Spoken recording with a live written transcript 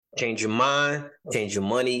Change your mind, change your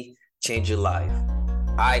money, change your life.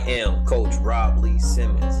 I am Coach Rob Lee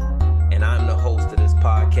Simmons, and I'm the host of this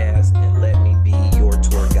podcast, and let me be your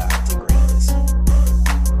tour guide to greatness.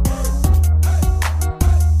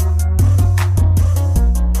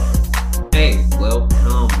 Hey,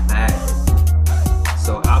 welcome back.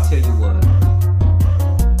 So I'll tell you what,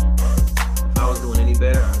 if I was doing any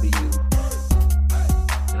better, I'd be you.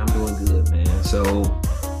 And I'm doing good, man. So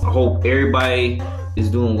I hope everybody is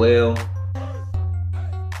doing well.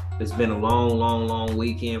 It's been a long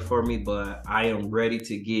weekend for me, but I am ready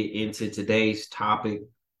to get into today's topic,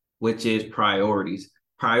 which is priorities.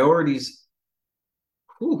 Priorities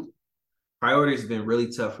have been really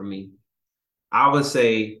tough for me. I would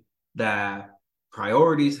say that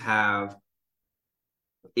priorities have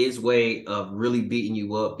its way of really beating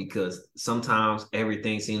you up because sometimes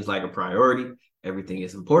everything seems like a priority. Everything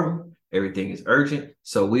is important. Everything is urgent.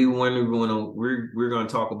 So we're going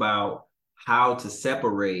to talk about how to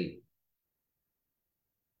separate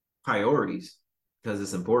priorities because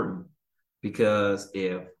it's important. Because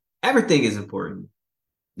if everything is important,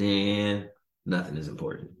 then nothing is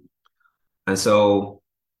important. And so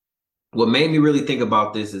what made me really think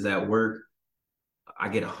about this is at work, I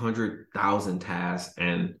get 100,000 tasks,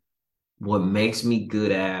 and what makes me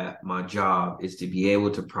good at my job is to be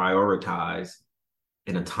able to prioritize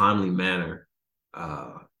in a timely manner.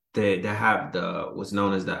 They have what's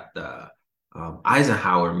known as the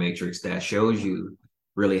Eisenhower matrix that shows you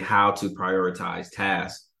really how to prioritize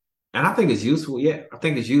tasks. And I think it's useful. Yeah, I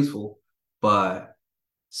think it's useful. But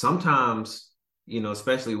sometimes,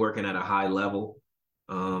 especially working at a high level,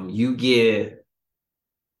 you get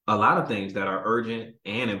a lot of things that are urgent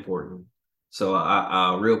and important. So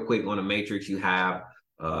real quick on the matrix, you have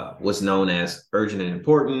what's known as urgent and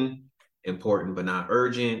important, important but not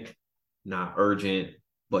urgent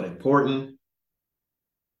but important,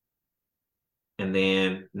 and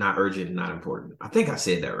then not urgent and not important. I think I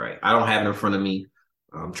said that right. I don't have it in front of me.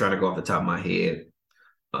 I'm trying to go off the top of my head.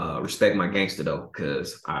 Respect my gangster though,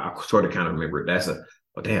 because I sort of kind of remember it. That's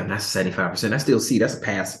 75%. That's still C. That's a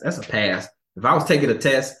pass. That's a pass. If I was taking a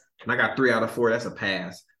test and I got 3 out of 4, that's a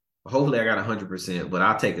pass. Hopefully I got 100%, but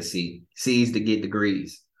I'll take a C. C's to get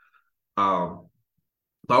degrees.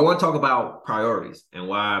 But I want to talk about priorities and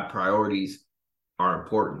why priorities are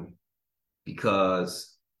important.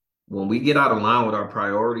 Because when we get out of line with our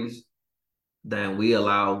priorities, then we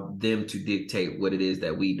allow them to dictate what it is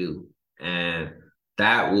that we do. And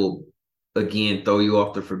that will, again, throw you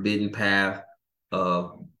off the forbidden path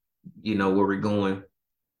of, where we're going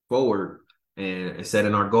forward and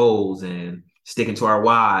setting our goals and sticking to our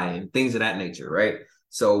why and things of that nature, right?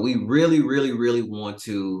 So we really, really, really want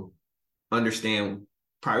to understand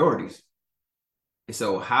priorities. And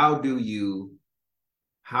so how do you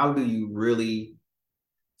really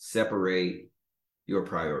separate your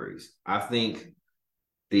priorities? I think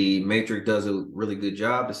the matrix does a really good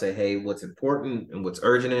job to say, hey, what's important and what's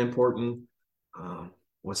urgent and important,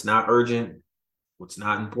 what's not urgent, what's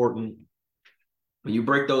not important. When you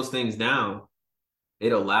break those things down,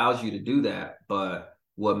 it allows you to do that. But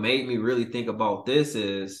what made me really think about this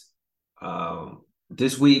is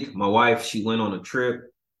this week, my wife, she went on a trip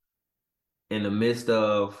in the midst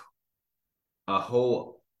of a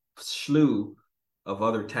whole slew of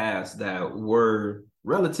other tasks that were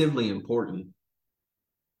relatively important.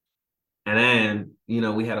 And then,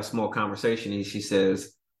 we had a small conversation and she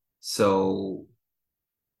says, so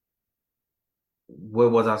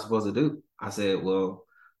what was I supposed to do? I said, well,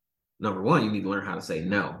 number one, you need to learn how to say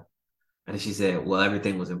no. And she said, well,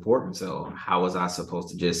 everything was important. So how was I supposed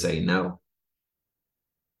to just say no?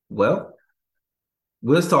 Well,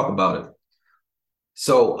 let's talk about it.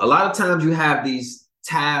 So a lot of times you have these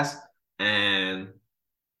tasks and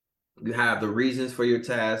you have the reasons for your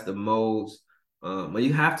tasks, the modes, but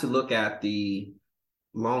you have to look at the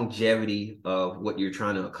longevity of what you're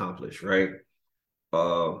trying to accomplish, right?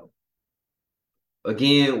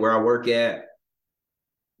 Again, where I work at,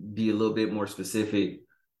 be a little bit more specific.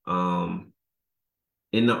 In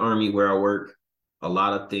the Army where I work, a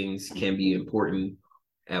lot of things can be important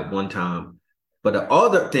at one time. But the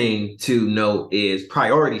other thing to note is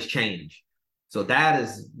priorities change. So that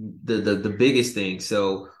is the biggest thing.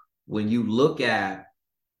 So when you look at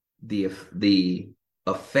the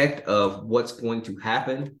effect of what's going to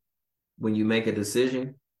happen when you make a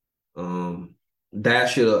decision, that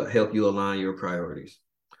should help you align your priorities.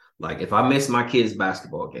 Like if I miss my kid's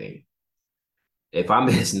basketball game, if I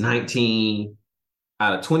miss 19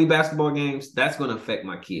 out of 20 basketball games, that's going to affect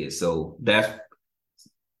my kids. So that's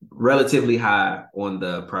relatively high on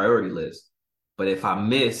the priority list. But if I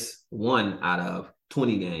miss 1 out of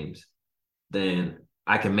 20 games, then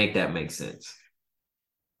I can make that make sense.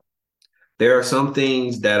 There are some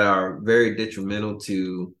things that are very detrimental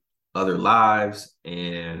to other lives,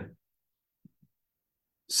 and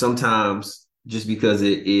sometimes just because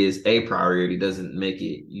it is a priority doesn't make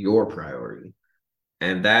it your priority.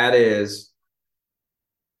 And that is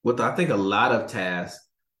with, I think, a lot of tasks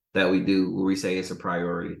that we do where we say it's a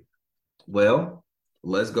priority. Well,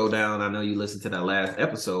 let's go down. I know you listened to that last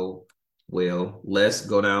episode. Well, let's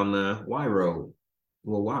go down the why road.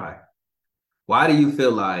 Well, why? Why do you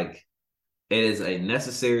feel like it is a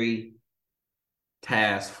necessary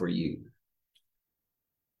task for you?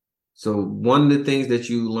 So one of the things that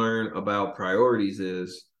you learn about priorities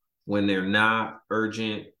is when they're not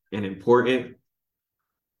urgent and important,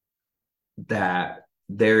 that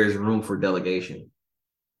there is room for delegation.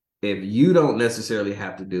 If you don't necessarily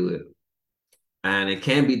have to do it, and it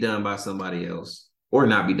can be done by somebody else or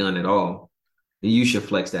not be done at all, then you should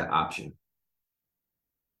flex that option.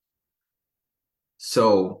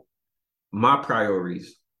 So my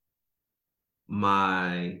priorities,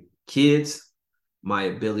 my kids, my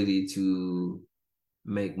ability to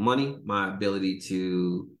make money, my ability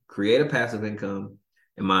to create a passive income,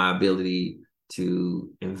 and my ability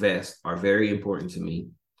to invest are very important to me.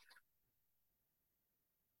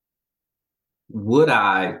 Would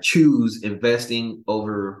I choose investing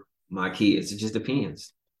over my kids? It just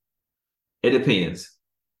depends. It depends.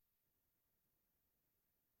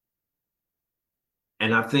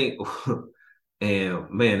 And I think, and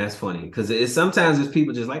man, that's funny because it's sometimes there's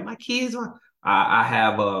people just like my kids. I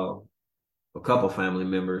have a couple family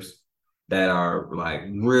members that are like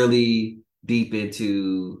really deep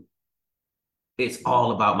into it's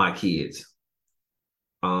all about my kids.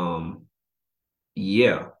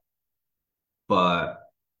 Yeah. But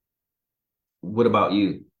what about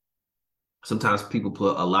you? Sometimes people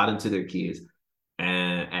put a lot into their kids.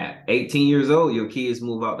 And at 18 years old, your kids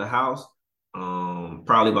move out the house.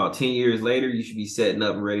 Probably about 10 years later, you should be setting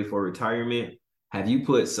up and ready for retirement. Have you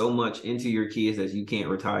put so much into your kids that you can't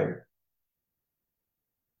retire?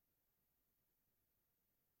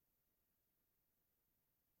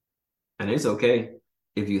 And it's okay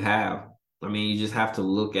if you have. I mean, you just have to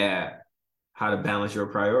look at how to balance your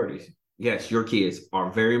priorities. Yes, your kids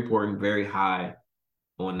are very important, very high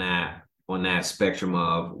on that spectrum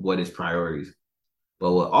of what is priorities.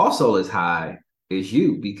 But what also is high is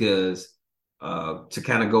you, because to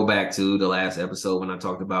kind of go back to the last episode when I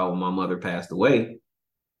talked about when my mother passed away,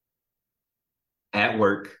 at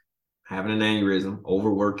work, having an aneurysm,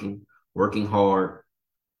 overworking, working hard,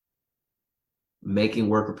 making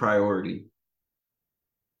work a priority.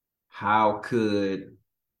 How could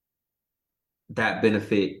that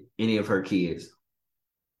benefit any of her kids?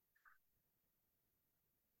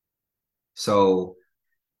 So,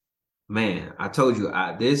 man, I told you,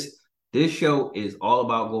 this show is all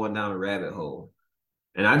about going down a rabbit hole,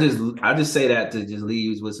 and I just say that to just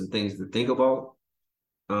leave you with some things to think about.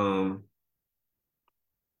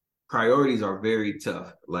 Priorities are very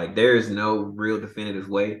tough. Like there is no real definitive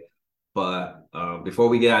way. But before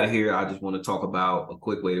we get out of here, I just want to talk about a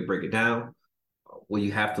quick way to break it down. What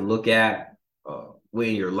you have to look at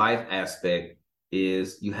when your life aspect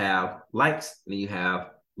is you have likes and then you have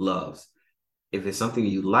loves. If it's something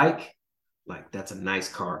you like that's a nice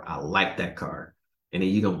car, I like that car, and then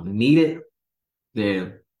you don't need it,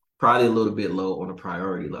 then probably a little bit low on a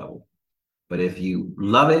priority level. But if you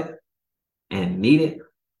love it and need it,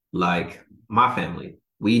 like my family,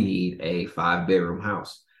 we need a 5-bedroom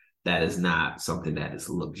house. That is not something that is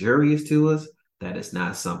luxurious to us. That is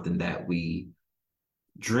not something that we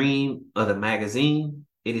dream of the magazine.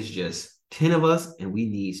 It is just 10 of us and we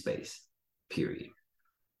need space, period.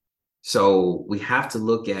 So we have to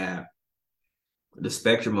look at the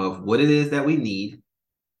spectrum of what it is that we need,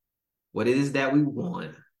 what it is that we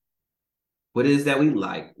want, what it is that we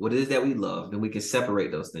like, what it is that we love. Then we can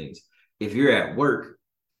separate those things. If you're at work,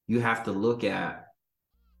 you have to look at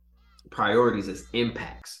priorities as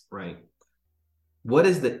impacts, right? What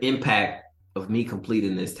is the impact of me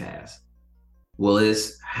completing this task? Will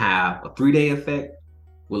this have a 3-day effect?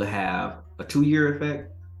 Will it have a 2-year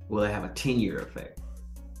effect? Will it have a 10-year effect?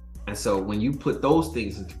 And so when you put those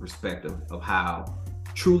things into perspective of how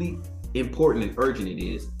truly important and urgent it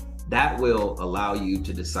is, that will allow you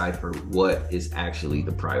to decipher what is actually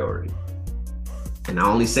the priority. And I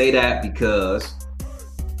only say that because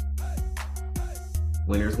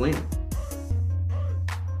winners win.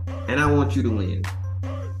 And I want you to win.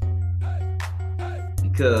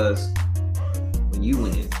 Because when you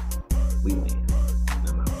win, we win.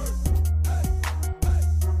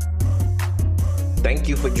 Thank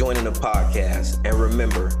you for joining the podcast. And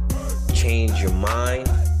remember, change your mind,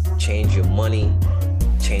 change your money,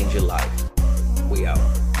 change your life. We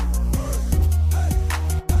out.